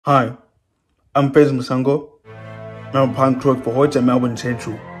Hi, I'm Fez Musango, and I'm applying to work for Hoyts at Melbourne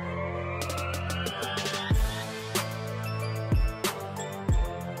Central.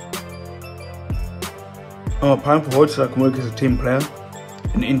 I'm applying for Hoyts so I can work as a team player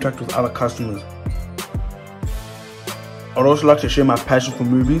and interact with other customers. I'd also like to share my passion for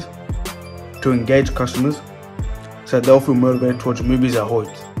movies to engage customers so that they'll feel motivated to watch movies at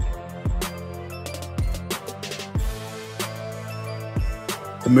Hoyts.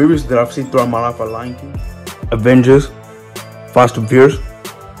 The movies that I've seen throughout my life are Lion King, Avengers, Fast and Furious,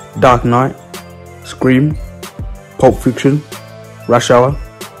 Dark Knight, Scream, Pulp Fiction, Rush Hour,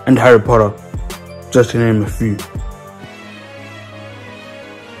 and Harry Potter, just to name a few.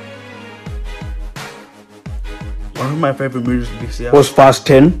 One of my favorite movies this year was Fast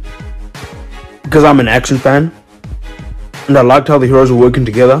 10, because I'm an action fan, and I liked how the heroes were working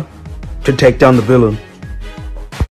together to take down the villain.